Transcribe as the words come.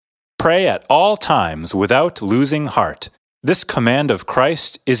Pray at all times without losing heart. This command of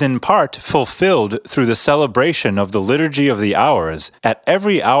Christ is in part fulfilled through the celebration of the Liturgy of the Hours at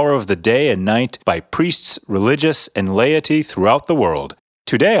every hour of the day and night by priests, religious, and laity throughout the world.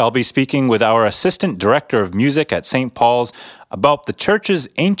 Today I'll be speaking with our Assistant Director of Music at St. Paul's about the Church's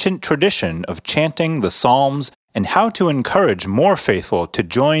ancient tradition of chanting the Psalms and how to encourage more faithful to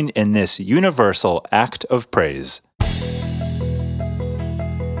join in this universal act of praise.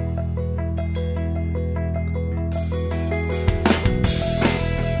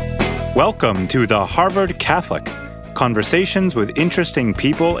 Welcome to the Harvard Catholic, conversations with interesting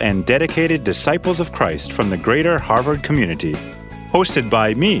people and dedicated disciples of Christ from the greater Harvard community. Hosted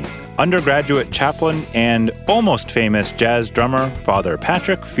by me, undergraduate chaplain and almost famous jazz drummer, Father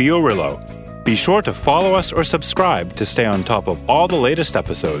Patrick Fiorillo. Be sure to follow us or subscribe to stay on top of all the latest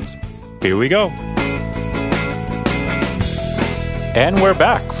episodes. Here we go. And we're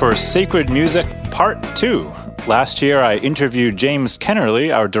back for Sacred Music Part 2. Last year, I interviewed James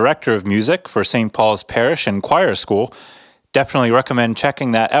Kennerly, our Director of Music for St. Paul's Parish and Choir School. Definitely recommend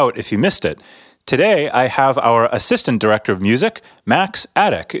checking that out if you missed it. Today, I have our Assistant Director of Music, Max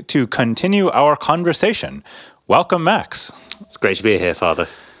Adach, to continue our conversation. Welcome, Max. It's great to be here, Father.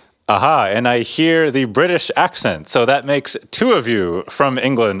 Aha, and I hear the British accent, so that makes two of you from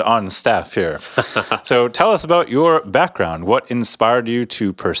England on staff here. So tell us about your background. What inspired you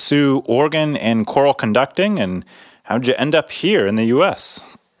to pursue organ and choral conducting, and how did you end up here in the U.S.?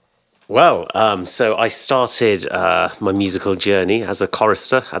 Well, so I started my musical journey as a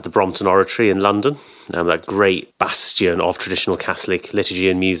chorister at the Brompton Oratory in London, that great bastion of traditional Catholic liturgy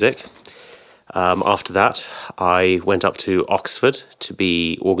and music. After that, I went up to Oxford to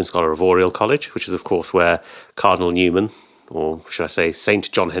be organ scholar of Oriel College, which is, of course, where Cardinal Newman, or should I say St.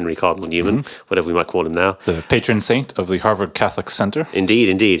 John Henry Cardinal Newman, whatever we might call him now. The patron saint of the Harvard Catholic Center.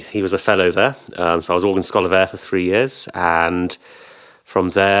 Indeed. He was a fellow there. So I was organ scholar there for 3 years. And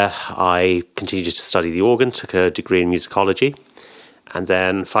from there, I continued to study the organ, took a degree in musicology. And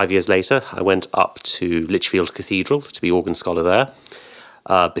then 5 years later, I went up to Lichfield Cathedral to be organ scholar there.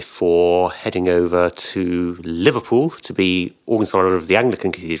 Before heading over to Liverpool to be organ scholar of the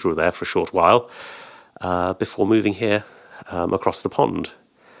Anglican Cathedral there for a short while, before moving here across the pond.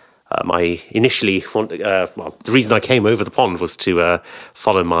 The reason I came over the pond was to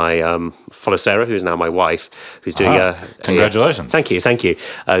follow Sarah, who is now my wife, who's doing congratulations. Thank you.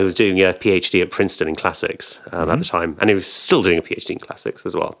 Who was doing a PhD at Princeton in classics at the time, and he was still doing a PhD in classics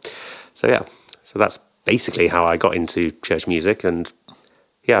as well. So that's basically how I got into church music, and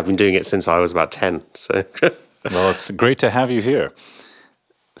I've been doing it since I was about 10. So, well, it's great to have you here.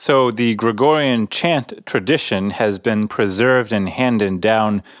 So the Gregorian chant tradition has been preserved and handed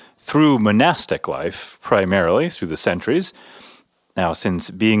down through monastic life, primarily through the centuries. Now, since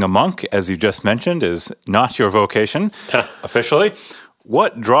being a monk, as you just mentioned, is not your vocation officially,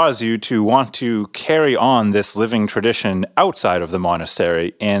 what draws you to want to carry on this living tradition outside of the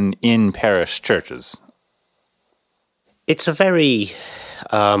monastery and in parish churches? It's a very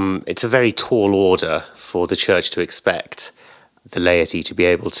tall order for the church to expect the laity to be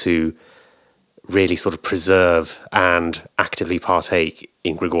able to really sort of preserve and actively partake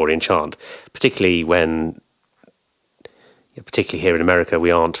in Gregorian chant, particularly here in America,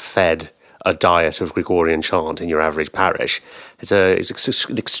 we aren't fed a diet of Gregorian chant in your average parish. It's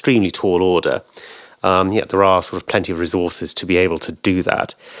an extremely tall order. Yet there are sort of plenty of resources to be able to do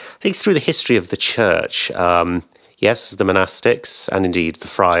that. I think through the history of the church, yes, the monastics and indeed the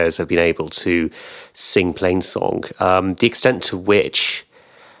friars have been able to sing plain song. The extent to which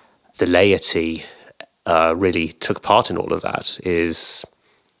the laity really took part in all of that is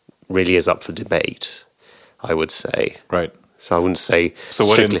up for debate, I would say. Right. So I wouldn't say... So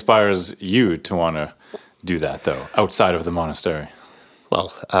what inspires you to want to do that, though, outside of the monastery?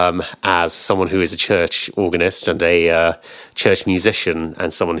 Well, as someone who is a church organist and a church musician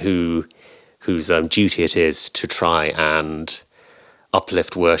and someone whose duty it is to try and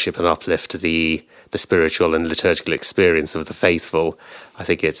uplift worship and uplift the spiritual and liturgical experience of the faithful, I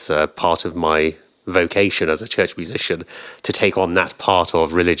think it's part of my vocation as a church musician to take on that part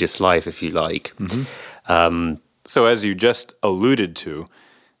of religious life, if you like. Mm-hmm. So as you just alluded to,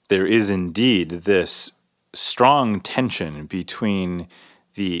 there is indeed this strong tension between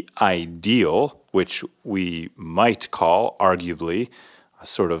the ideal, which we might call, arguably, a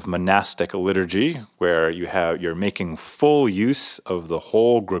sort of monastic liturgy where you're making full use of the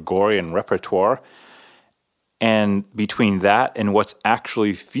whole Gregorian repertoire, and between that and what's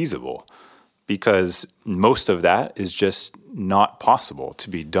actually feasible, because most of that is just not possible to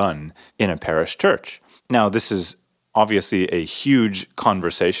be done in a parish church. Now, this is obviously a huge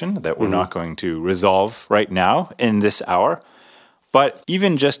conversation that we're not going to resolve right now in this hour. But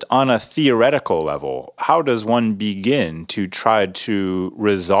even just on a theoretical level, how does one begin to try to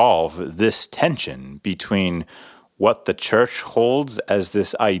resolve this tension between what the church holds as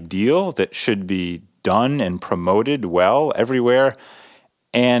this ideal that should be done and promoted well everywhere,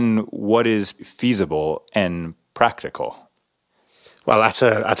 and what is feasible and practical? Well, at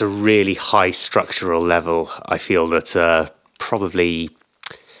a really high structural level, I feel that probably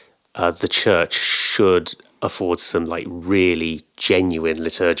the church should afford some like really genuine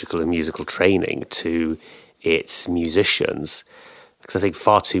liturgical and musical training to its musicians, because I think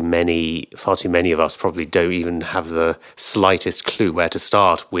far too many of us probably don't even have the slightest clue where to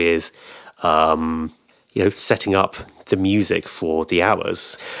start with setting up the music for the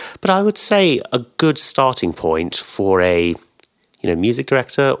hours. But I would say a good starting point for a music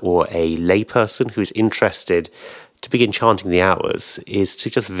director or a layperson who's interested to begin chanting the hours is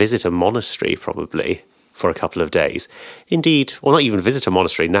to just visit a monastery, probably, for a couple of days. Indeed, or not even visit a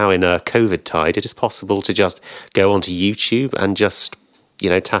monastery. Now in a COVID tide, it is possible to just go onto YouTube and just,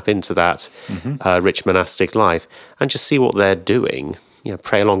 tap into that rich monastic life and just see what they're doing,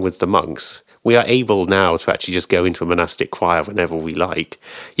 pray along with the monks. We are able now to actually just go into a monastic choir whenever we like.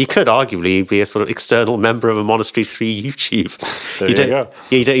 You could arguably be a sort of external member of a monastery through YouTube.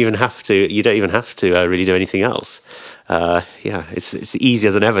 You don't even have to. You don't even have to really do anything else. It's easier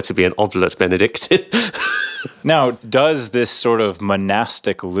than ever to be an oblate Benedictine. Now, does this sort of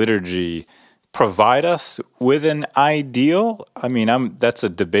monastic liturgy provide us with an ideal? I mean, that's a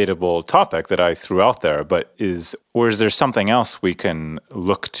debatable topic that I threw out there, is there something else we can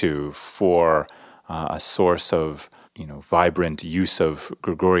look to for a source of, vibrant use of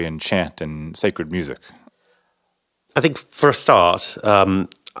Gregorian chant and sacred music? I think for a start,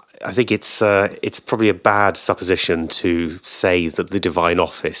 I think it's probably a bad supposition to say that the Divine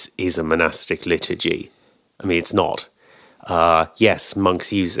Office is a monastic liturgy. I mean, it's not. Yes,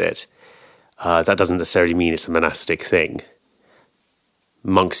 monks use it. That doesn't necessarily mean it's a monastic thing.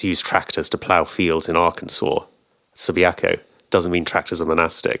 Monks use tractors to plough fields in Arkansas. Subiaco. Doesn't mean tractors are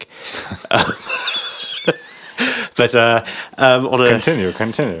monastic. But Continue.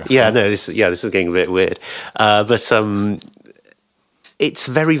 Yeah, no, this is getting a bit weird. But it's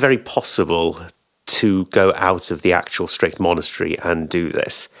very, very possible to go out of the actual strict monastery and do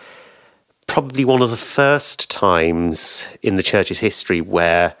this. Probably one of the first times in the church's history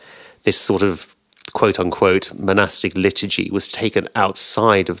where this sort of quote-unquote monastic liturgy was taken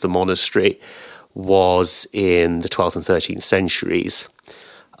outside of the monastery was in the 12th and 13th centuries,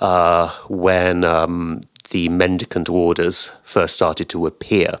 when the mendicant orders first started to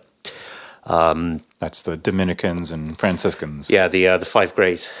appear. That's the Dominicans and Franciscans. Yeah, the five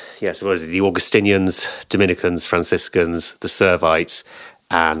great, it was the Augustinians, Dominicans, Franciscans, the Servites,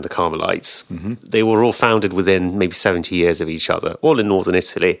 and the Carmelites. Mm-hmm. They were all founded within maybe 70 years of each other, all in northern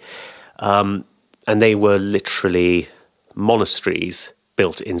Italy. And they were literally monasteries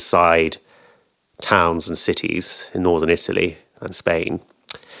built inside towns and cities in northern Italy and Spain,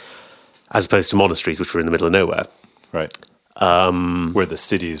 as opposed to monasteries which were in the middle of nowhere. Right. Where the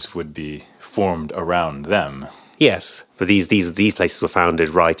cities would be formed around them. Yes, but these places were founded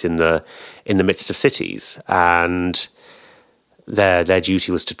right in the midst of cities, and their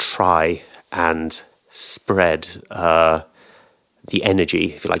duty was to try and spread the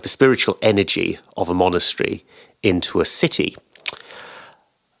energy, if you like, the spiritual energy of a monastery into a city.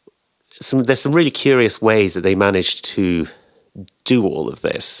 There's some really curious ways that they managed to do all of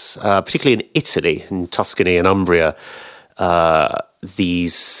this, particularly in Italy, in Tuscany and Umbria.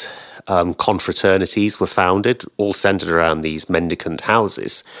 These confraternities were founded, all centered around these mendicant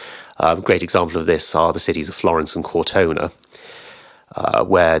houses. A great example of this are the cities of Florence and Cortona,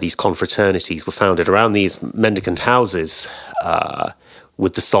 where these confraternities were founded around these mendicant houses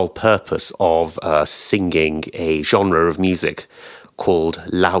with the sole purpose of singing a genre of music called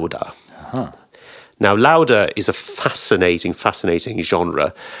lauda. Uh-huh. Now, lauda is a fascinating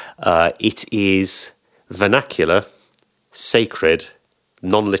genre. It is vernacular, sacred,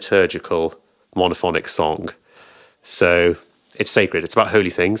 non-liturgical, monophonic song. So it's sacred. It's about holy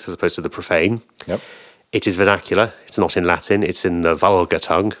things as opposed to the profane. Yep. It is vernacular. It's not in Latin. It's in the vulgar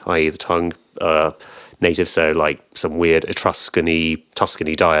tongue, i.e. the tongue native, so like some weird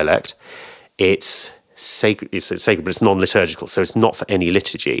Tuscany dialect. It's sacred, but it's non-liturgical, so it's not for any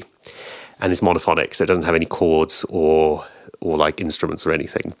liturgy. And it's monophonic, so it doesn't have any chords or like instruments or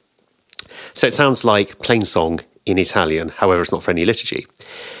anything. So it sounds like plain song in Italian, however, it's not for any liturgy.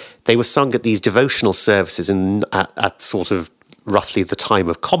 They were sung at these devotional services at sort of roughly the time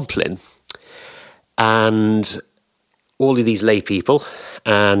of Compline. And all of these lay people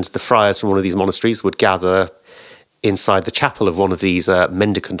and the friars from one of these monasteries would gather inside the chapel of one of these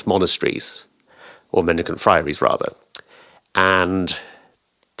mendicant monasteries, or mendicant friaries rather, and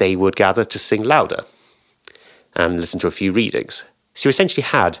they would gather to sing louder and listen to a few readings. So you essentially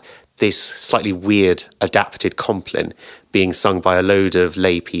had this slightly weird adapted compline being sung by a load of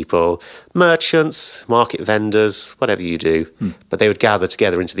lay people, merchants, market vendors, whatever you do. But they would gather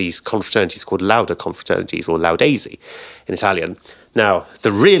together into these confraternities called lauda confraternities, or laudesi in Italian. Now,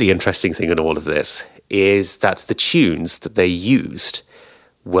 the really interesting thing in all of this is that the tunes that they used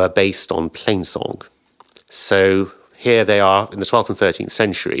were based on plainsong. So here they are in the 12th and 13th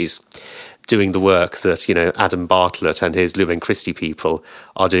centuries doing the work that, Adam Bartlett and his Lumen Christi people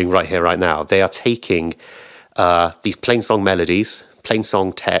are doing right here, right now. They are taking these plainsong melodies,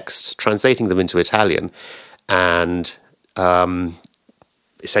 plainsong texts, translating them into Italian, and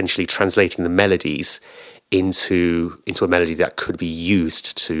essentially translating the melodies into a melody that could be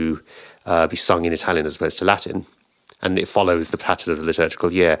used to be sung in Italian as opposed to Latin. And it follows the pattern of the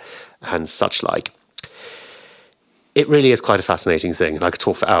liturgical year and such like. It really is quite a fascinating thing, and I could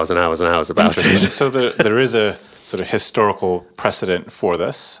talk for hours and hours and hours about it. So there is a sort of historical precedent for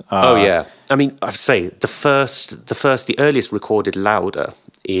this. Oh yeah, I mean, I have to say the earliest recorded lauda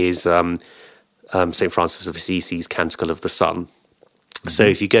is Saint Francis of Assisi's Canticle of the Sun. Mm-hmm. So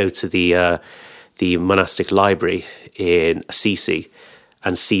if you go to the monastic library in Assisi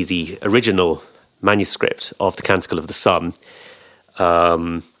and see the original manuscript of the Canticle of the Sun,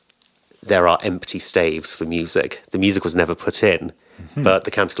 there are empty staves for music. The music was never put in, but the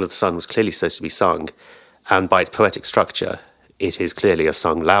Canticle of the Sun was clearly supposed to be sung, and by its poetic structure, it is clearly a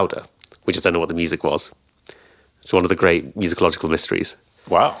sung lauda. We just don't know what the music was. It's one of the great musicological mysteries.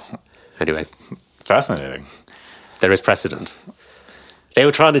 Wow. Anyway. Fascinating. There is precedent. They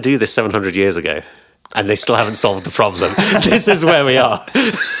were trying to do this 700 years ago, and they still haven't solved the problem. This is where we are.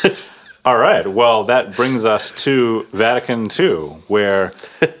 All right. Well, that brings us to Vatican II, where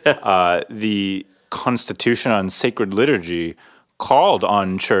the Constitution on Sacred Liturgy called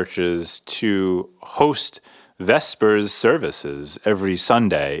on churches to host Vespers services every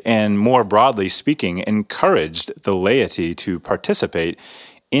Sunday, and more broadly speaking, encouraged the laity to participate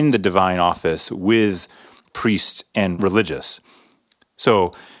in the divine office with priests and religious.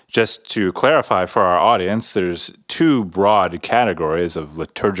 So, just to clarify for our audience, there's two broad categories of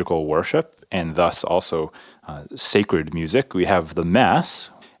liturgical worship and thus also sacred music. We have the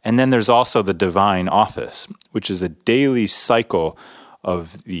Mass, and then there's also the divine office, which is a daily cycle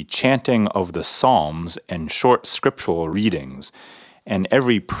of the chanting of the Psalms and short scriptural readings. And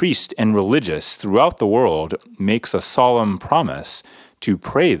every priest and religious throughout the world makes a solemn promise to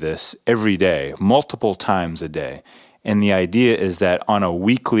pray this every day, multiple times a day. And the idea is that on a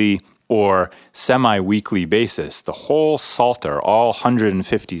weekly or semi-weekly basis, the whole Psalter, all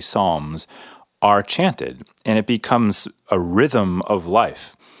 150 Psalms, are chanted, and it becomes a rhythm of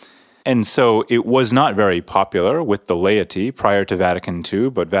life. And so it was not very popular with the laity prior to Vatican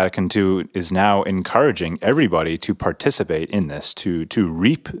II, but Vatican II is now encouraging everybody to participate in this, to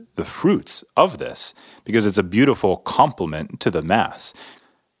reap the fruits of this, because it's a beautiful complement to the Mass.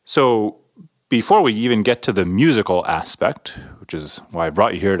 So before we even get to the musical aspect, which is why I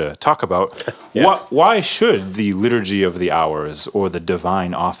brought you here to talk about, yes. Why should the Liturgy of the Hours or the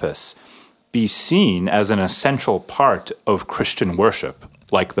Divine Office be seen as an essential part of Christian worship,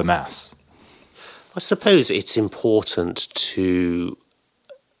 like the Mass? I suppose it's important to,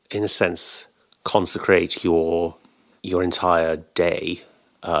 in a sense, consecrate your entire day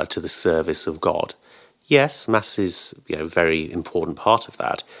to the service of God. Yes, Mass is a very important part of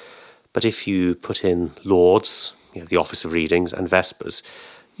that. But if you put in Lauds, the Office of Readings, and Vespers,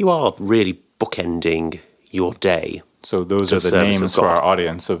 you are really bookending your day. So those are the names for our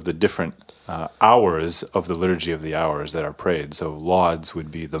audience of the different hours of the Liturgy of the Hours that are prayed. So Lauds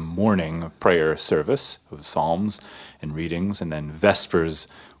would be the morning prayer service of Psalms and readings, and then Vespers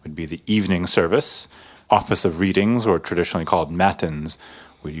would be the evening service. Office of Readings, or traditionally called Matins,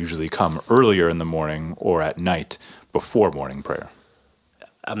 would usually come earlier in the morning or at night before morning prayer.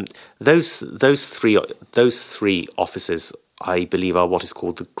 Those three offices, I believe, are what is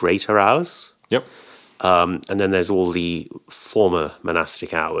called the greater hours. Yep. And then there's all the former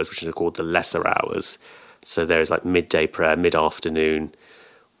monastic hours, which are called the lesser hours. So there's like midday prayer, mid-afternoon.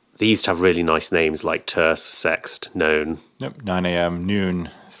 They used to have really nice names like terce, sext, none. Yep. 9 a.m.,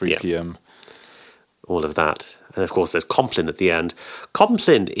 noon, 3 p.m. All of that. And of course, there's Compline at the end.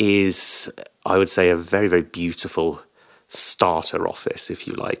 Compline is, I would say, a very, very beautiful starter office, if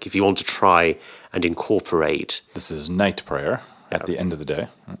you like, if you want to try and incorporate. This is night prayer at the end of the day.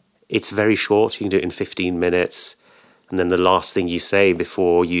 It's very short. You can do it in 15 minutes. And then the last thing you say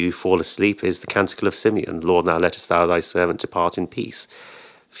before you fall asleep is the Canticle of Simeon. Lord, now lettest thou thy servant depart in peace.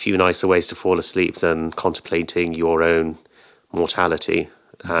 Few nicer ways to fall asleep than contemplating your own mortality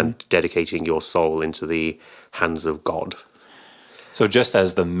and dedicating your soul into the hands of God. So just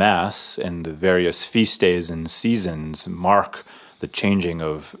as the Mass and the various feast days and seasons mark the changing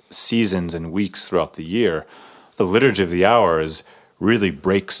of seasons and weeks throughout the year, the Liturgy of the Hours really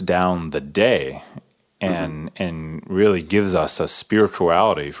breaks down the day and really gives us a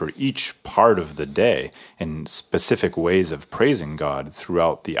spirituality for each part of the day and specific ways of praising God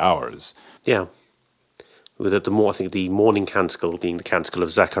throughout the hours. Yeah. With I think the morning canticle being the Canticle of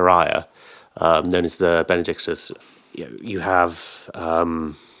Zechariah, known as the Benedictus, you have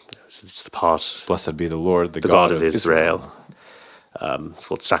it's the part. Blessed be the Lord, the God of Israel. It's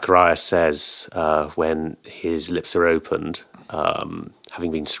what Zechariah says when his lips are opened,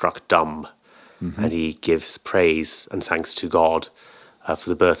 having been struck dumb. And he gives praise and thanks to God for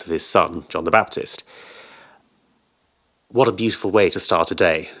the birth of his son, John the Baptist. What a beautiful way to start a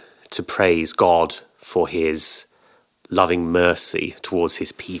day, to praise God for his loving mercy towards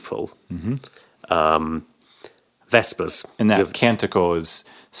his people. Vespers. And that canticle is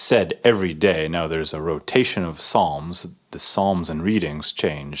said every day. Now there's a rotation of psalms. The psalms and readings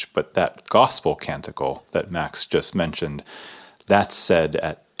change, but that gospel canticle that Max just mentioned, that's said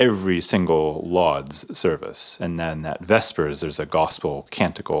at every single Lauds service. And then at Vespers, there's a gospel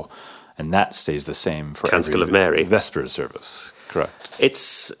canticle, and that stays the same for Canticle every of Mary. Vespers service. Correct.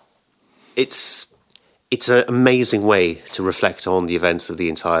 It's an amazing way to reflect on the events of the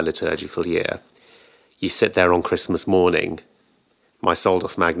entire liturgical year. You sit there on Christmas morning, my soul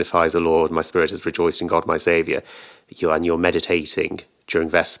doth magnify the Lord, my spirit is rejoiced in God my Saviour, and you're meditating during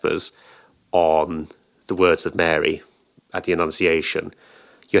Vespers on the words of Mary at the Annunciation.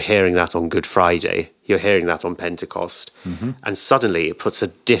 You're hearing that on Good Friday, you're hearing that on Pentecost, and suddenly it puts a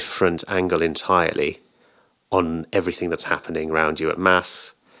different angle entirely on everything that's happening around you at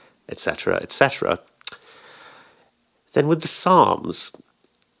Mass, etc., etc. Then with the Psalms,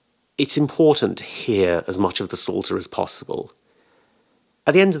 it's important to hear as much of the Psalter as possible.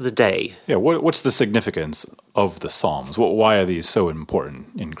 At the end of the day... Yeah, what's the significance of the Psalms? Why are these so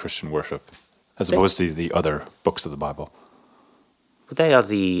important in Christian worship, as opposed to the other books of the Bible? They are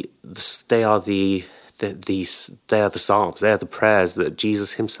the Psalms. They are the prayers that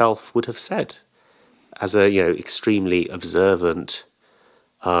Jesus himself would have said as a extremely observant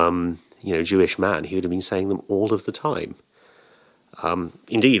Jewish man. He would have been saying them all of the time.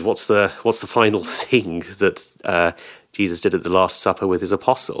 Indeed, what's the final thing that Jesus did at the Last Supper with his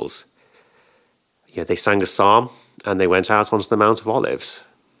apostles? They sang a psalm and they went out onto the Mount of Olives.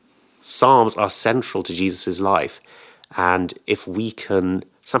 Psalms are central to Jesus' life. And if we can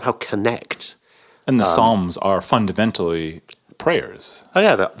somehow connect... And the Psalms are fundamentally prayers. Oh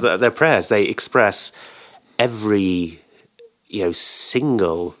yeah, they're prayers. They express every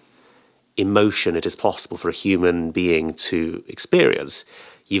single emotion it is possible for a human being to experience.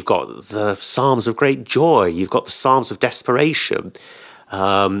 You've got the Psalms of great joy. You've got the Psalms of desperation.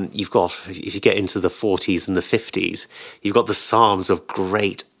 You've got, if you get into the 40s and the 50s, you've got the Psalms of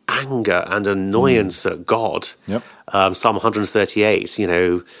great anger and annoyance at God. Yep. Psalm 138,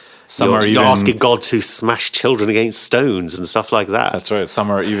 you're asking God to smash children against stones and stuff like that. That's right.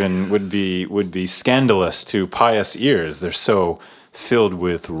 Some are even would be scandalous to pious ears. They're so filled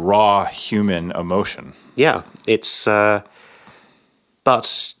with raw human emotion. Yeah, it's but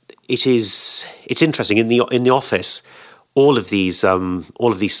it's interesting in the office. All of these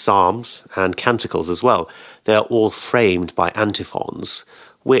psalms and canticles as well, they're all framed by antiphons,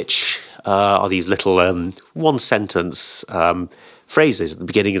 which are these little one-sentence phrases at the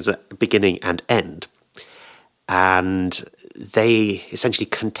beginning and end. And they essentially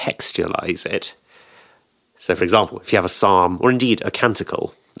contextualize it. So, for example, if you have a psalm, or indeed a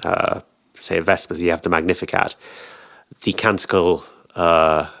canticle, say at Vespers, you have the Magnificat, the canticle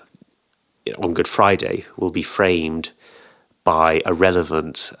on Good Friday will be framed by a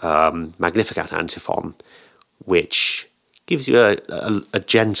relevant Magnificat antiphon, which gives you a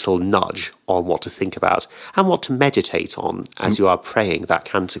gentle nudge on what to think about and what to meditate on as you are praying that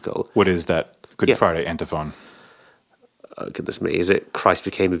canticle. What is that Good Friday antiphon? Goodness me, is it Christ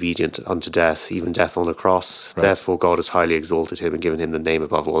became obedient unto death, even death on a cross? Right. Therefore God has highly exalted him and given him the name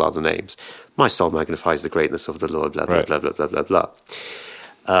above all other names. My soul magnifies the greatness of the Lord, blah, blah, Right. blah, blah, blah, blah, blah.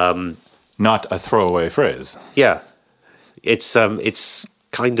 Not a throwaway phrase. Yeah, it's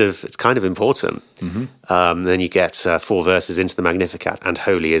kind of important. Then you get 4 verses into the Magnificat, and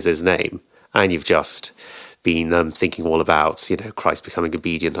holy is his name, and you've just been thinking all about Christ becoming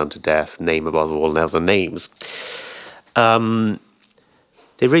obedient unto death, name above all other names.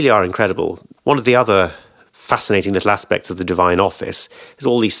 They really are incredible. One of the other fascinating little aspects of the divine office is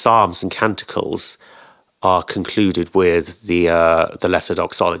all these psalms and canticles are concluded with the lesser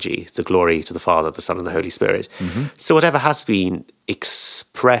doxology, the glory to the Father, the Son, and the Holy Spirit. Mm-hmm. So whatever has been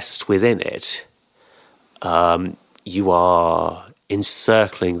expressed within it, you are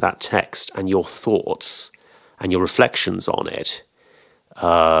encircling that text and your thoughts and your reflections on it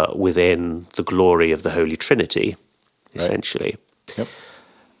within the glory of the Holy Trinity, essentially. Right. Yep.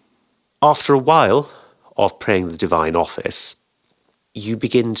 After a while of praying the divine office, you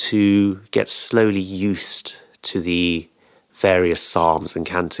begin to get slowly used to the various psalms and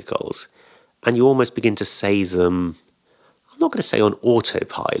canticles, and you almost begin to say them, I'm not going to say on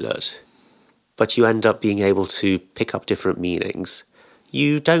autopilot, but you end up being able to pick up different meanings.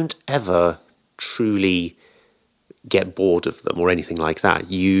 You don't ever truly get bored of them or anything like that.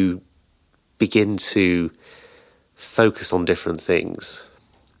 You begin to focus on different things.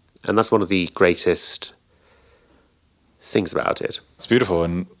 And that's one of the greatest things about it. It's beautiful,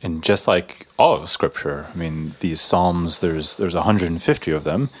 and just like all of Scripture, I mean, these Psalms, there's 150 of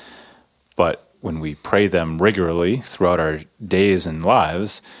them, but when we pray them regularly throughout our days and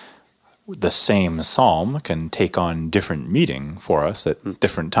lives, the same psalm can take on different meaning for us at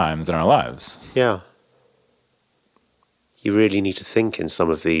different times in our lives. Yeah. You really need to think in some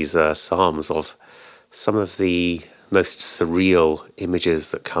of these psalms of some of the most surreal images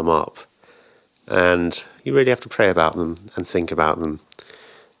that come up. And you really have to pray about them and think about them.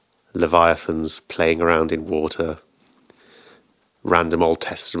 Leviathans playing around in water, random Old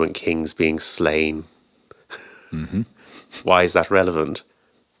Testament kings being slain. Mm-hmm. Why is that relevant?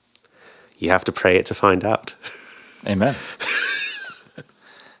 You have to pray it to find out. Amen.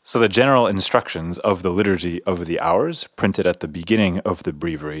 So the general instructions of the Liturgy of the Hours, printed at the beginning of the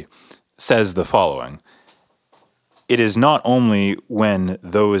breviary, says the following. It is not only when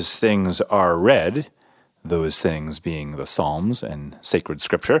those things are read, those things being the Psalms and sacred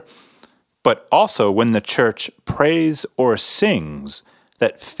Scripture, but also when the Church prays or sings,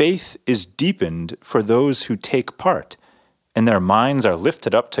 that faith is deepened for those who take part, and their minds are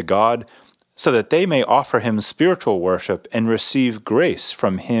lifted up to God, so that they may offer Him spiritual worship and receive grace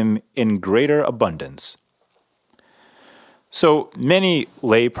from Him in greater abundance. So many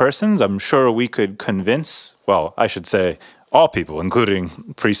lay persons, I'm sure we could convince, well, I should say all people, including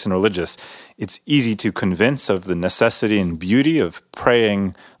priests and religious, it's easy to convince of the necessity and beauty of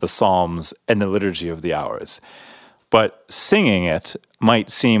praying the Psalms and the Liturgy of the Hours. But singing it might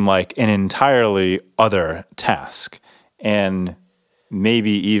seem like an entirely other task, and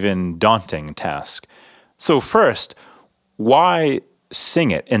maybe even daunting task. So first, why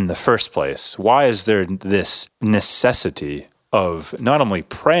sing it in the first place? Why is there this necessity of not only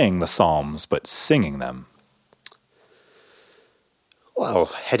praying the Psalms, but singing them? Well,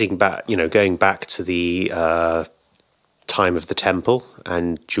 going back to the time of the temple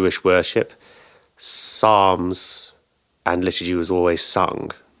and Jewish worship, Psalms and liturgy was always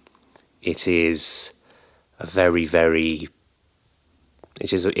sung. It is a very, very...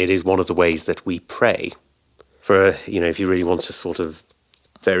 It is one of the ways that we pray. If you really want a sort of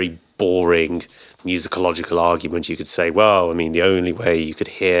very boring musicological argument, you could say, well, I mean, the only way you could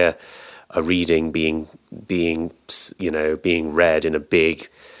hear a reading being read in a big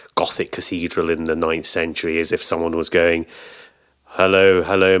Gothic cathedral in the 9th century is if someone was going,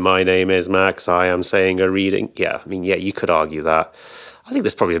 hello, my name is Max, I am saying a reading. Yeah, you could argue that. I think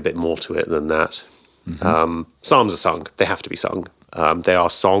there's probably a bit more to it than that. Mm-hmm. Psalms are sung. They have to be sung. They are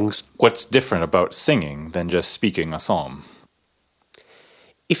songs. What's different about singing than just speaking a psalm?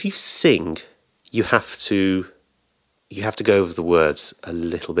 If you sing, you have to go over the words a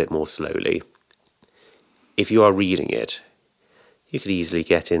little bit more slowly. If you are reading it, you could easily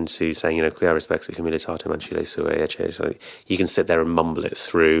get into saying, quia respexit humilitatem ancile suae. You can sit there and mumble it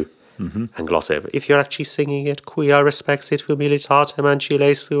through and gloss over. If you're actually singing it, quia respexit humilitatem ancile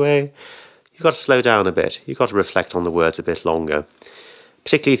suae, you've got to slow down a bit. You've got to reflect on the words a bit longer.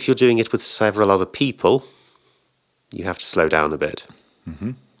 Particularly if you're doing it with several other people, you have to slow down a bit.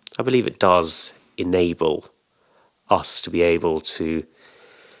 Mm-hmm. I believe it does enable us to be able to,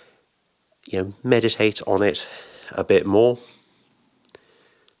 meditate on it a bit more.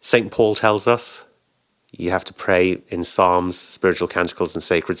 St. Paul tells us you have to pray in psalms, spiritual canticles, and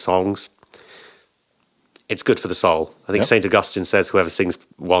sacred songs. It's good for the soul. I think St. Augustine says whoever sings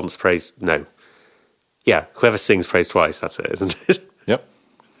once prays... No. Yeah, whoever sings prays twice. That's it, isn't it? Yep.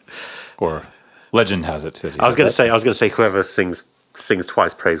 Or legend has it. I was going to say whoever sings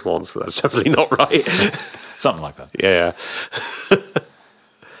twice prays once, but that's definitely not right. Something like that. Yeah.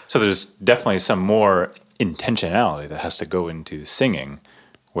 So there's definitely some more intentionality that has to go into singing,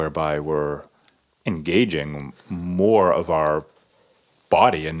 whereby we're engaging more of our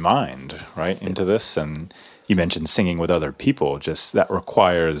body and mind, right, into this. And you mentioned singing with other people, just that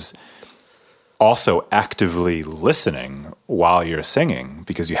requires also actively listening while you're singing,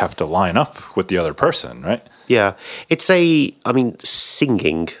 because you have to line up with the other person, right? Yeah.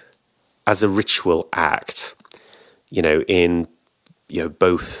 Singing as a ritual act, in,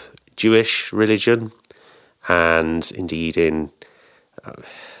 both Jewish religion and indeed in,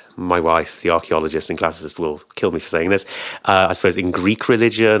 my wife, the archaeologist and classicist, will kill me for saying this, I suppose in Greek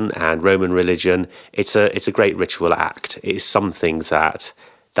religion and Roman religion, it's a great ritual act. It is something that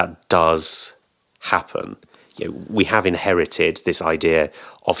does happen. We have inherited this idea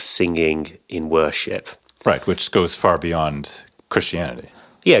of singing in worship. Right, which goes far beyond Christianity.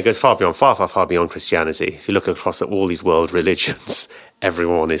 Yeah, it goes far beyond Christianity. If you look across at all these world religions,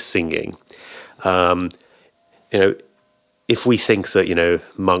 everyone is singing. If we think that,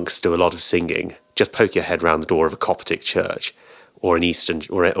 monks do a lot of singing, just poke your head around the door of a Coptic church or an Eastern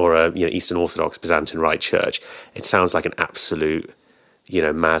or a Eastern Orthodox Byzantine Rite church. It sounds like an absolute,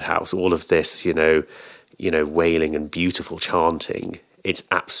 madhouse. All of this, wailing and beautiful chanting. It's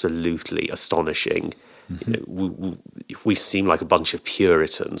absolutely astonishing. Mm-hmm. We seem like a bunch of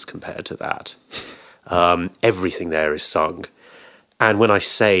Puritans compared to that. Everything there is sung. And when I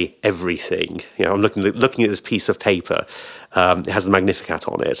say everything, I'm looking at this piece of paper. It has the Magnificat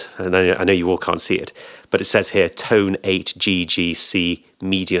on it, and I know you all can't see it, but it says here, tone 8 G G C,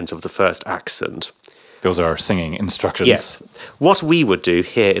 mediant of the first accent. Those are singing instructions. Yes. What we would do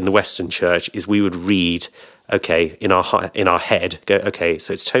here in the Western Church is we would read, okay, in our head, go, okay,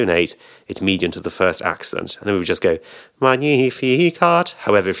 so it's tone 8, it's mediant of the first accent. And then we would just go, Magnificat.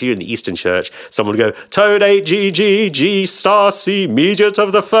 However, if you're in the Eastern Church, someone would go, tone 8, G, G, G, star, C, mediant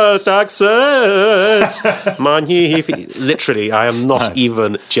of the first accent. Magnificat. Literally, I am not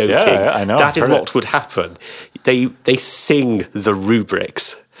even joking. Yeah, I know. That is what would happen. They sing the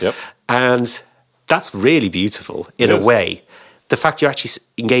rubrics. Yep. And that's really beautiful in a way. The fact you're actually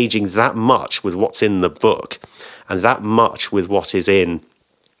engaging that much with what's in the book and that much with what is in,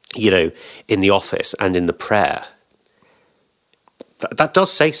 in the office and in the prayer, that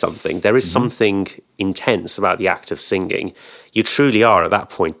does say something. There is something intense about the act of singing. You truly are at that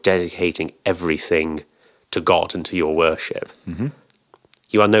point dedicating everything to God and to your worship. Mm-hmm.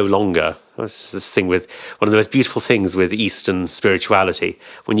 You are no longer, this thing with, one of the most beautiful things with Eastern spirituality,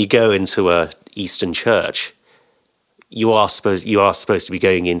 when you go into a Eastern church, you are supposed to be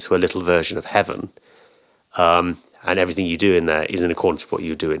going into a little version of heaven, and everything you do in there is in accordance with what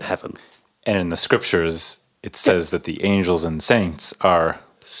you do in heaven. And in the scriptures, it says that the angels and saints are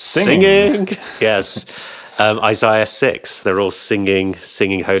singing. Yes. Isaiah 6, they're all singing,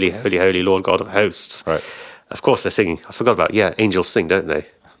 holy, holy, holy, Lord God of hosts. Right. Of course they're singing. I forgot about, angels sing, don't they?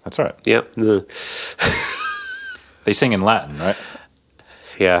 That's right. Yeah. They sing in Latin, right?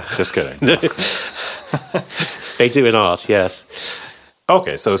 Yeah. Just kidding. They do in art, yes.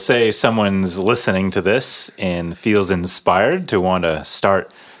 Okay, so say someone's listening to this and feels inspired to want to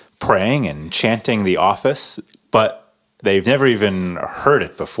start praying and chanting the office, but they've never even heard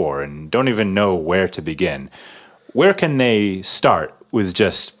it before and don't even know where to begin. Where can they start with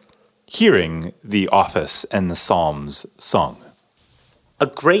just hearing the office and the psalms sung? A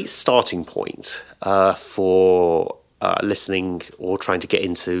great starting point for listening or trying to get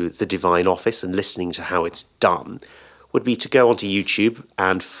into the divine office and listening to how it's done would be to go onto YouTube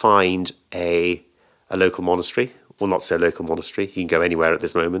and find a local monastery. Well, not so local monastery. You can go anywhere at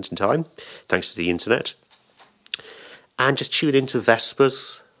this moment in time, thanks to the internet. And just tune into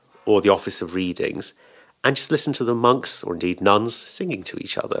Vespers or the Office of Readings and just listen to the monks or indeed nuns singing to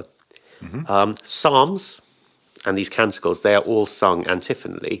each other. Mm-hmm. Psalms and these canticles, they are all sung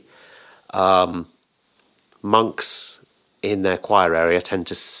antiphonally. Monks in their choir area tend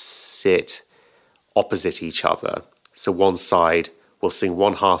to sit opposite each other. So one side will sing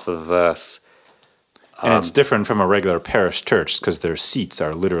one half of a verse. And it's different from a regular parish church because their seats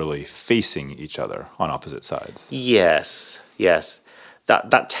are literally facing each other on opposite sides. Yes.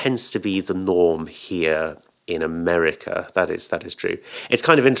 That tends to be the norm here in America. That is true. It's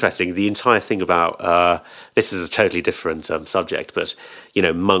kind of interesting. The entire thing about this is a totally different subject, but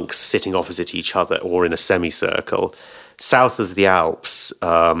monks sitting opposite each other or in a semicircle. South of the Alps,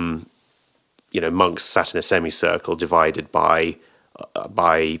 monks sat in a semicircle divided by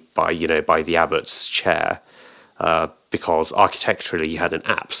the abbot's chair, because architecturally you had an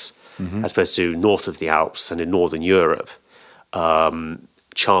apse, as opposed to north of the Alps and in northern Europe.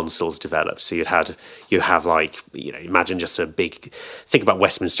 Chancels developed, so you have imagine just a big. Think about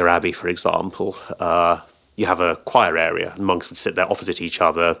Westminster Abbey, for example. you have a choir area, and monks would sit there opposite each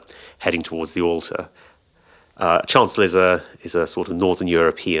other, heading towards the altar. Chancel is a sort of Northern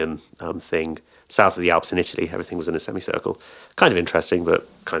European thing. South of the Alps in Italy, everything was in a semicircle. Kind of interesting, but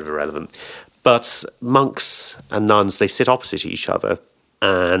kind of irrelevant. But monks and nuns, they sit opposite each other,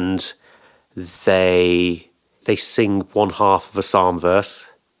 and they sing one half of a psalm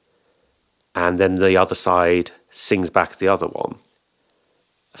verse, and then the other side sings back the other one.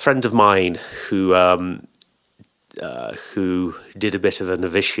 A friend of mine who did a bit of a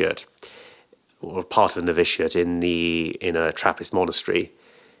novitiate, or part of a novitiate in a Trappist monastery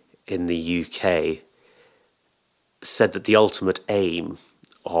in the UK, said that the ultimate aim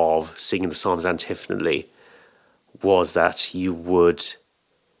of singing the psalms antiphonally was that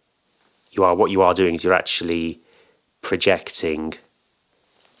what you are doing is you're actually projecting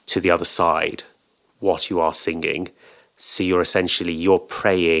to the other side what you are singing. So you're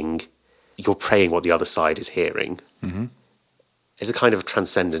praying what the other side is hearing. Mm-hmm. It's a kind of a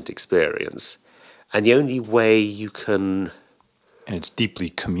transcendent experience. And the only way you can... And it's deeply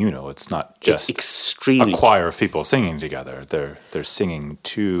communal. It's not just extremely a choir of people singing together. They're singing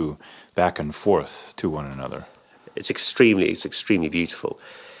back and forth to one another. It's extremely beautiful.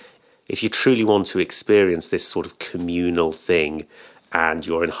 If you truly want to experience this sort of communal thing and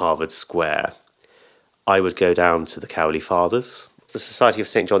you're in Harvard Square, I would go down to the Cowley Fathers. The Society of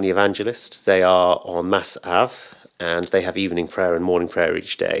St. John the Evangelist, they are on Mass Ave, and they have evening prayer and morning prayer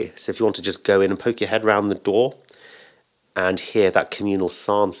each day. So if you want to just go in and poke your head round the door and hear that communal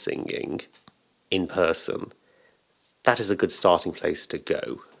psalm singing in person, that is a good starting place to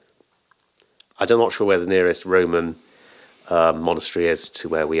go. I'm not sure where the nearest Roman monastery is to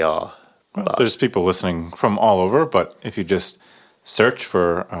where we are. Well, there's people listening from all over, but if you just search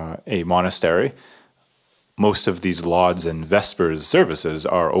for a monastery, most of these lauds and vespers services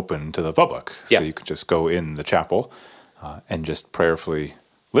are open to the public. So you could just go in the chapel and just prayerfully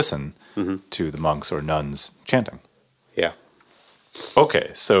listen to the monks or nuns chanting. Yeah. Okay,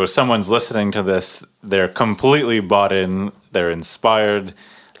 so someone's listening to this, they're completely bought in, they're inspired,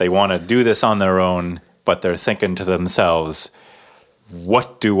 they want to do this on their own, but they're thinking to themselves,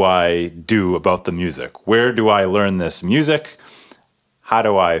 what do I do about the music? Where do I learn this music? How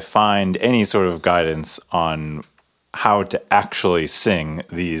do I find any sort of guidance on how to actually sing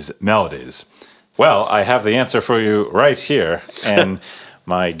these melodies? Well, I have the answer for you right here, and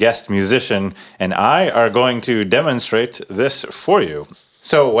my guest musician and I are going to demonstrate this for you.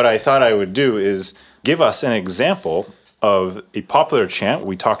 So what I thought I would do is give us an example of a popular chant.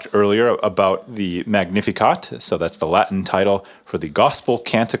 We talked earlier about the Magnificat, so that's the Latin title for the gospel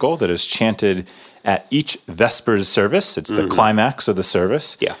canticle that is chanted at each Vespers service. It's the climax of the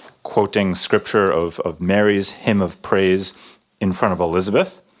service, quoting scripture of Mary's hymn of praise in front of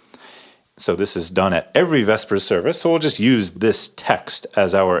Elizabeth. So this is done at every Vespers service, so we'll just use this text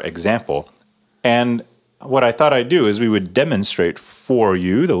as our example. And what I thought I'd do is we would demonstrate for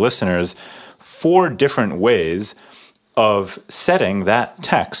you, the listeners, 4 different ways of setting that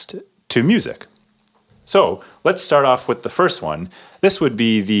text to music. So let's start off with the first one. This would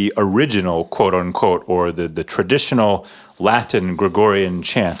be the original, quote-unquote, or the traditional Latin Gregorian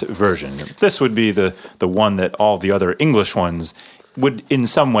chant version. This would be the one that all the other English ones would in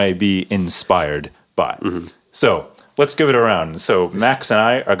some way be inspired by. So let's give it a round. So Max and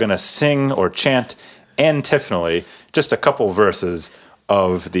I are going to sing or chant antiphonally just a couple verses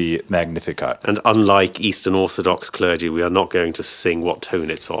of the Magnificat. And unlike Eastern Orthodox clergy, we are not going to sing what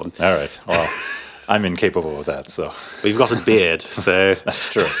tone it's on. All right. Well, I'm incapable of that, so. We've got a beard, so. That's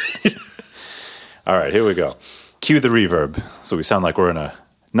true. All right, here we go. Cue the reverb, so we sound like we're in a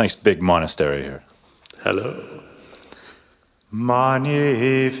nice big monastery here. Hello.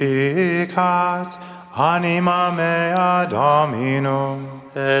 Magnificat anima mea Dominum,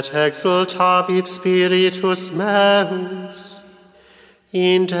 Et exultavit spiritus meus,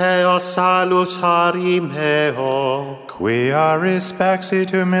 in Deo salutari meo, quia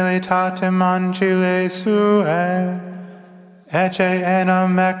respexit humilitatem ancile suae, ecce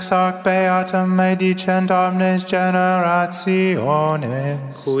enam ex hoc beatum me dicent omnes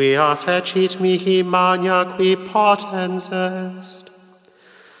generationes, quia fecit mihi magna qui potens est,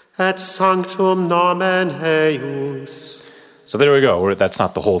 et sanctum nomen eius. So there we go. That's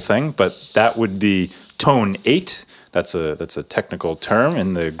not the whole thing, but that would be tone 8. That's a technical term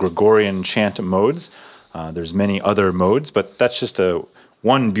in the Gregorian chant modes. There's many other modes, but that's just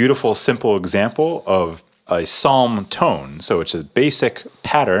one beautiful, simple example of a psalm tone. So it's a basic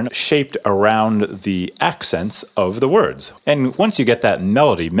pattern shaped around the accents of the words. And once you get that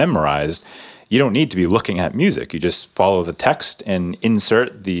melody memorized, you don't need to be looking at music. You just follow the text and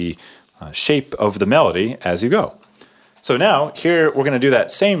insert the shape of the melody as you go. So now, here we're going to do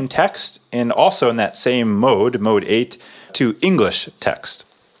that same text, and also in that same mode, mode 8, to English text.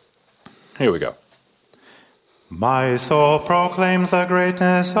 Here we go. My soul proclaims the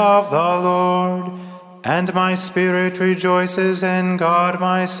greatness of the Lord, and my spirit rejoices in God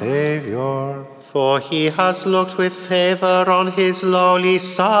my Savior. For he has looked with favor on his lowly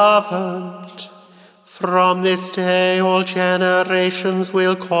servant. From this day all generations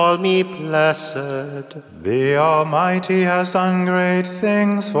will call me blessed. The Almighty has done great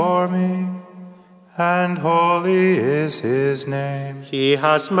things for me, and holy is his name. He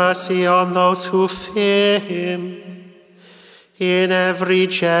has mercy on those who fear him in every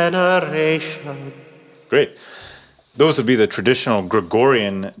generation. Great. Those would be the traditional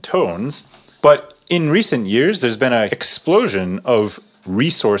Gregorian tones, but in recent years there's been an explosion of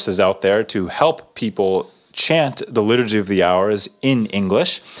resources out there to help people chant the Liturgy of the Hours in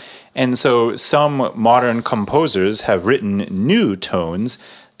English. And so some modern composers have written new tones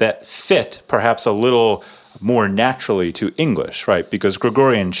that fit perhaps a little more naturally to English, right? Because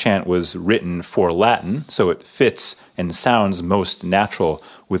Gregorian chant was written for Latin, so it fits and sounds most natural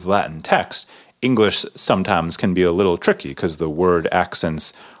with Latin text. English sometimes can be a little tricky because the word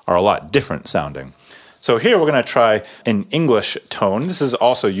accents are a lot different sounding. So here we're going to try an English tone. This is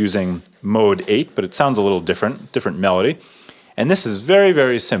also using mode 8, but it sounds a little different melody. And this is very,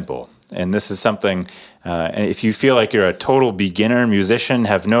 very simple. And this is something, and if you feel like you're a total beginner musician,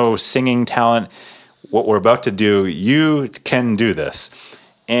 have no singing talent, what we're about to do, you can do this.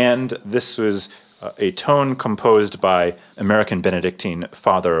 And this was a tone composed by American Benedictine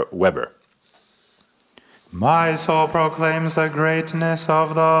Father Weber. My soul proclaims the greatness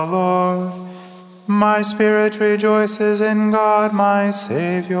of the Lord. My spirit rejoices in God my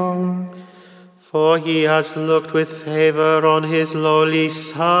Savior. For he has looked with favor on his lowly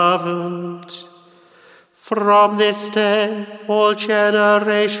servant. From this day all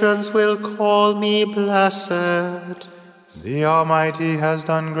generations will call me blessed. The Almighty has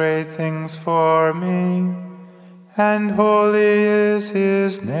done great things for me, and holy is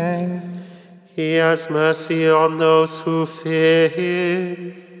his name. He has mercy on those who fear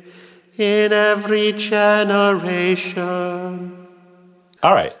him in every generation.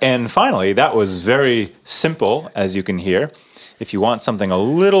 All right, and finally, that was very simple, as you can hear. If you want something a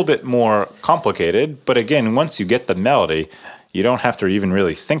little bit more complicated, but again, once you get the melody, you don't have to even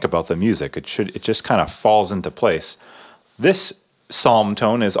really think about the music. It just kind of falls into place. This psalm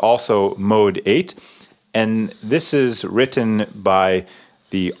tone is also mode 8, and this is written by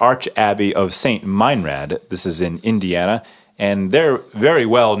the Archabbey of St. Meinrad. This is in Indiana, and they're very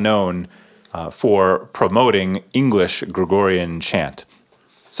well known for promoting English Gregorian chant.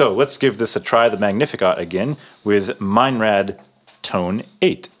 So let's give this a try, the Magnificat again, with Meinrad tone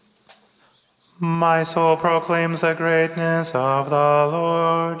 8. My soul proclaims the greatness of the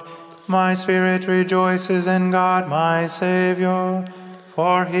Lord. My spirit rejoices in God my Savior,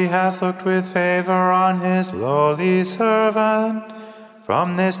 for he has looked with favor on his lowly servant.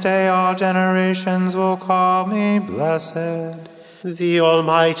 From this day all generations will call me blessed. The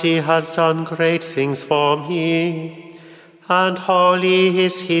Almighty has done great things for me, and holy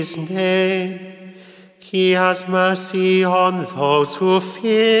is his name. He has mercy on those who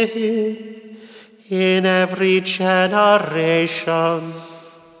fear him in every generation.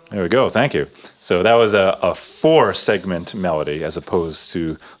 There we go, thank you. So that was a 4-segment melody as opposed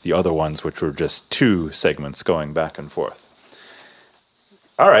to the other ones, which were just 2 segments going back and forth.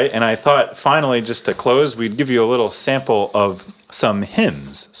 All right, and I thought finally, just to close, we'd give you a little sample of some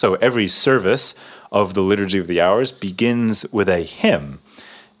hymns. So every service of the Liturgy of the Hours begins with a hymn.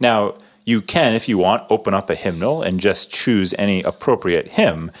 Now, you can, if you want, open up a hymnal and just choose any appropriate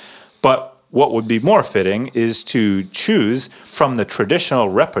hymn, but what would be more fitting is to choose from the traditional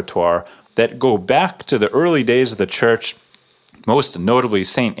repertoire that go back to the early days of the Church, most notably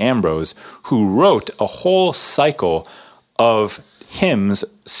St. Ambrose, who wrote a whole cycle of hymns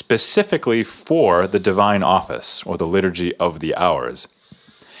specifically for the divine office or the Liturgy of the Hours.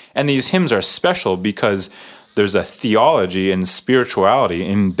 And these hymns are special because there's a theology and spirituality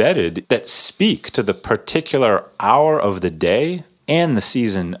embedded that speak to the particular hour of the day and the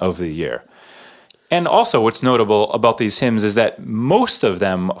season of the year. And also what's notable about these hymns is that most of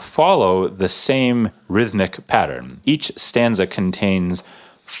them follow the same rhythmic pattern. Each stanza contains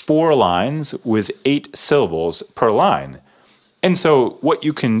 4 lines with 8 syllables per line. And so what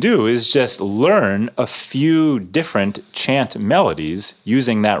you can do is just learn a few different chant melodies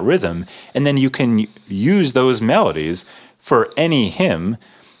using that rhythm, and then you can use those melodies for any hymn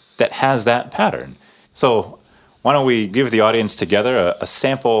that has that pattern. So why don't we give the audience together a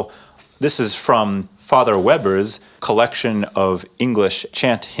sample This is from Father Weber's collection of English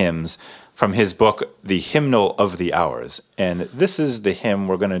chant hymns from his book, The Hymnal of the Hours. And this is the hymn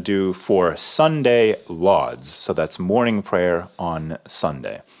we're going to do for Sunday Lauds. So that's morning prayer on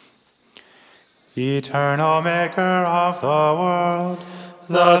Sunday. Eternal Maker of the world,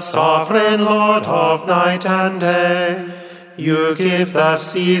 the sovereign Lord of night and day, you give the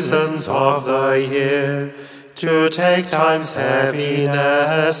seasons of the year to take time's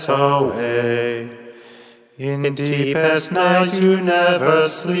heaviness away. In deepest night you never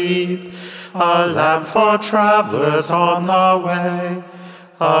sleep, a lamp for travelers on the way,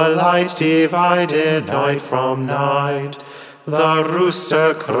 a light divided night from night, the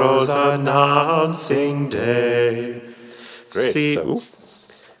rooster crows announcing day. Great.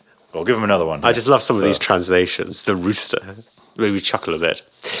 We'll give him another one. I just love some of these translations. The rooster. Maybe chuckle a bit.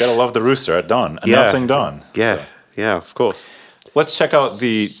 Gotta love the rooster at dawn, announcing dawn. Yeah, yeah, of course. Let's check out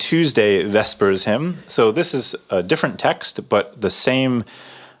the Tuesday Vespers hymn. So this is a different text, but the same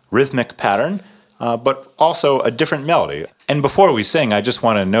rhythmic pattern, but also a different melody. And before we sing, I just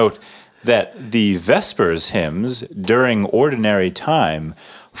want to note that the Vespers hymns during ordinary time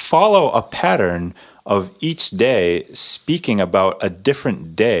follow a pattern of each day speaking about a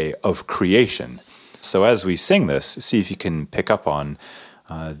different day of creation. So as we sing this, see if you can pick up on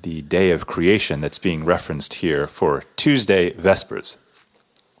the day of creation that's being referenced here for Tuesday Vespers.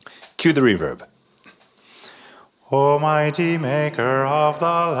 Cue the reverb. Almighty Maker of the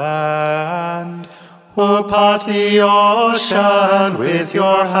land, who part the ocean with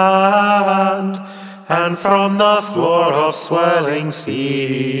your hand, and from the floor of swelling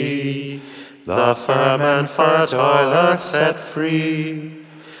sea, the firm and fertile earth set free,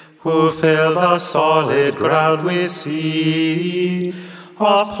 who fill the solid ground with seed,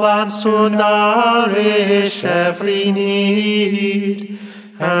 of plants to nourish every need,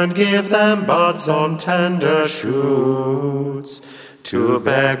 and give them buds on tender shoots, to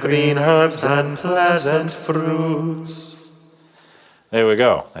bear green herbs and pleasant fruits. There we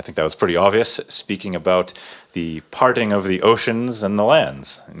go. I think that was pretty obvious, speaking about the parting of the oceans and the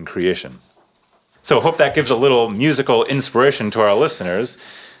lands in creation. So I hope that gives a little musical inspiration to our listeners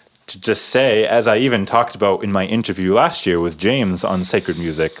to just say, as I even talked about in my interview last year with James on sacred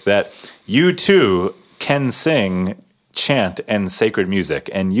music, that you too can sing, chant, and sacred music,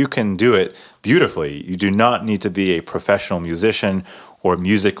 and you can do it beautifully. You do not need to be a professional musician or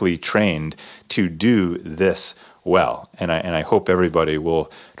musically trained to do this well. And I hope everybody will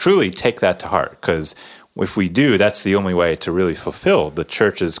truly take that to heart, because if we do, that's the only way to really fulfill the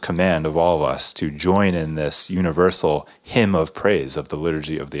Church's command of all of us to join in this universal hymn of praise of the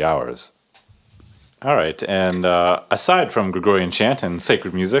Liturgy of the Hours. All right, and aside from Gregorian chant and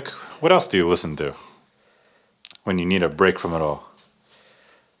sacred music, what else do you listen to when you need a break from it all?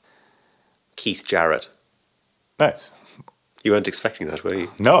 Keith Jarrett. Nice. You weren't expecting that, were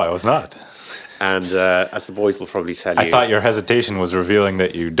you? No, I was not. And as the boys will probably tell you... I thought your hesitation was revealing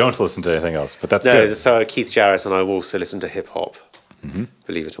that you don't listen to anything else, but that's good. No, so Keith Jarrett, and I also listen to hip-hop,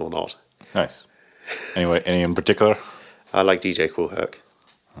 believe it or not. Nice. Anyway, any in particular? I like DJ Kool Herc.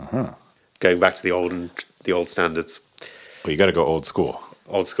 Going back to the old standards. Well, you got to go old school.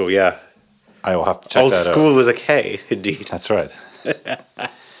 Old school, yeah. I will have to check old that out. Old school with a K, indeed. That's right.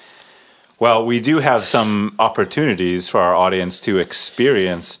 Well, we do have some opportunities for our audience to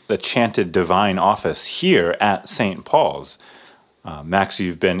experience the chanted divine office here at St. Paul's. Max,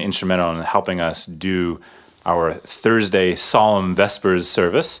 you've been instrumental in helping us do our Thursday Solemn Vespers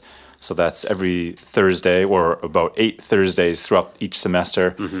service. So that's every Thursday, or about 8 Thursdays throughout each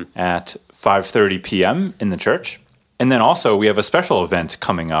semester at 5:30 p.m. in the church. And then also we have a special event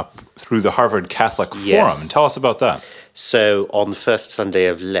coming up through the Harvard Catholic Forum. Tell us about that. So on the first Sunday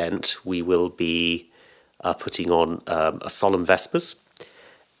of Lent, we will be putting on a solemn Vespers.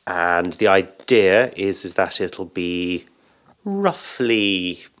 And the idea is that it'll be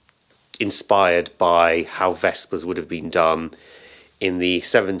roughly inspired by how Vespers would have been done in the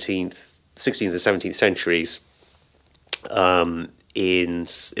 16th and 17th centuries in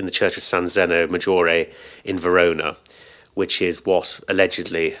the Church of San Zeno Maggiore in Verona, which is what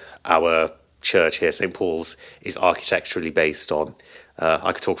allegedly our church here, St. Paul's, is architecturally based on.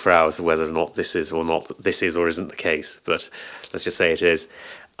 I could talk for hours on whether or not this is or isn't the case, but let's just say it is.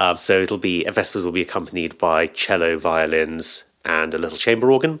 So Vespers will be accompanied by cello, violins, and a little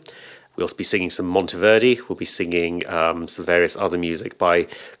chamber organ. We'll be singing some Monteverdi. We'll be singing some various other music by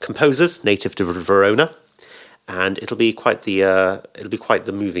composers native to Verona, and it'll be quite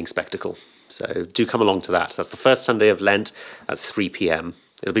the moving spectacle. So do come along to that. That's the first Sunday of Lent at 3 p.m.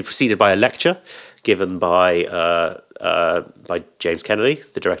 It'll be preceded by a lecture given by James Kennedy,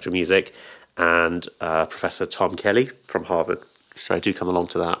 the director of music, and Professor Tom Kelly from Harvard. So do come along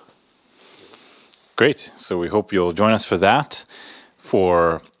to that. Great. So we hope you'll join us for that,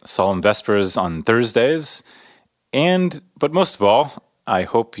 for Solemn Vespers on Thursdays. But most of all, I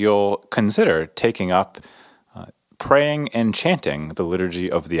hope you'll consider taking up praying and chanting the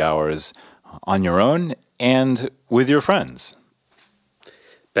Liturgy of the Hours on your own and with your friends.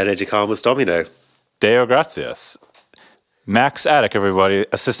 Benedicamus Domino. Deo gratias. Max Adach, everybody,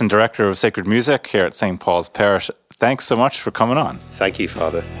 Assistant Director of Sacred Music here at St. Paul's Parish. Thanks so much for coming on. Thank you,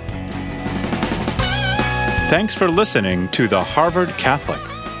 Father. Thanks for listening to The Harvard Catholic.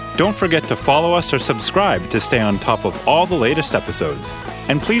 Don't forget to follow us or subscribe to stay on top of all the latest episodes.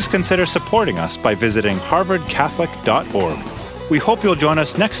 And please consider supporting us by visiting harvardcatholic.org. We hope you'll join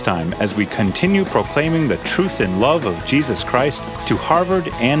us next time as we continue proclaiming the truth and love of Jesus Christ to Harvard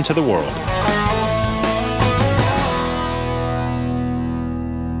and to the world.